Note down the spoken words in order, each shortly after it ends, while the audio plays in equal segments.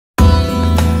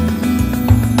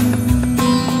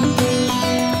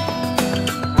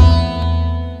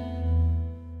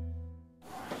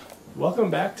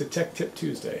Welcome back to Tech Tip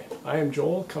Tuesday. I am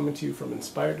Joel, coming to you from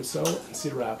Inspired to Sew in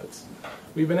Cedar Rapids.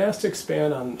 We've been asked to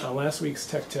expand on last week's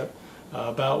Tech Tip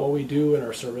about what we do in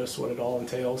our service, what it all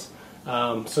entails.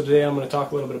 So today I'm going to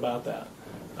talk a little bit about that.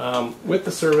 With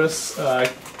the service, I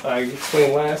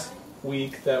explained last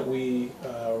week that we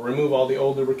remove all the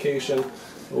old lubrication,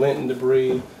 lint and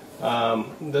debris.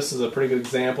 This is a pretty good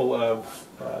example of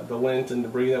the lint and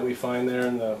debris that we find there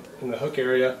in the hook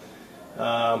area.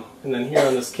 And then here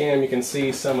on this cam you can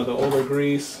see some of the older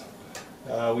grease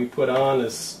we put on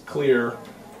is clear,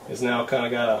 is now kind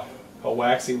of got a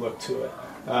waxy look to it.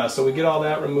 So we get all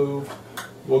that removed.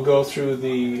 We'll go through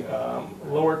the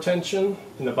lower tension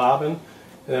in the bobbin, and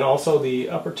then also the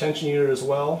upper tension unit as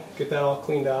well, get that all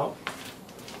cleaned out.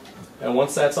 And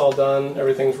once that's all done,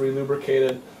 everything's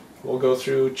re-lubricated, we'll go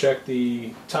through, check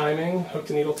the timing, hook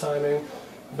to needle timing,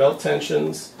 belt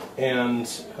tensions, and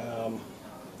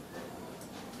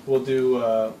we'll do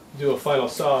a final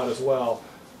saw as well.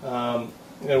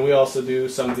 And we also do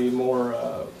some of the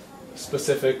more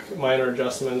specific minor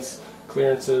adjustments,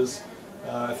 clearances,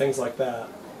 things like that.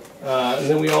 And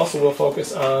then we also will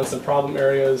focus on some problem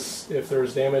areas if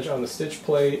there's damage on the stitch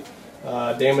plate,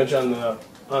 damage on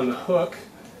the hook,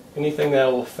 anything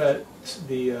that will affect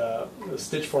the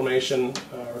stitch formation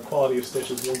or quality of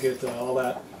stitches. We'll get all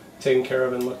that taken care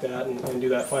of and looked at, and do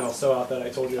that final sew out that I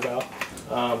told you about.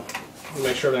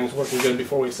 Make sure everything's working good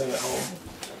before we send it home.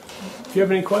 If you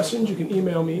have any questions, you can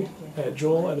email me at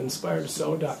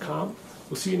joel@inspiredtosew.com.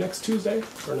 We'll see you next Tuesday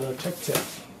for another Tech Tip.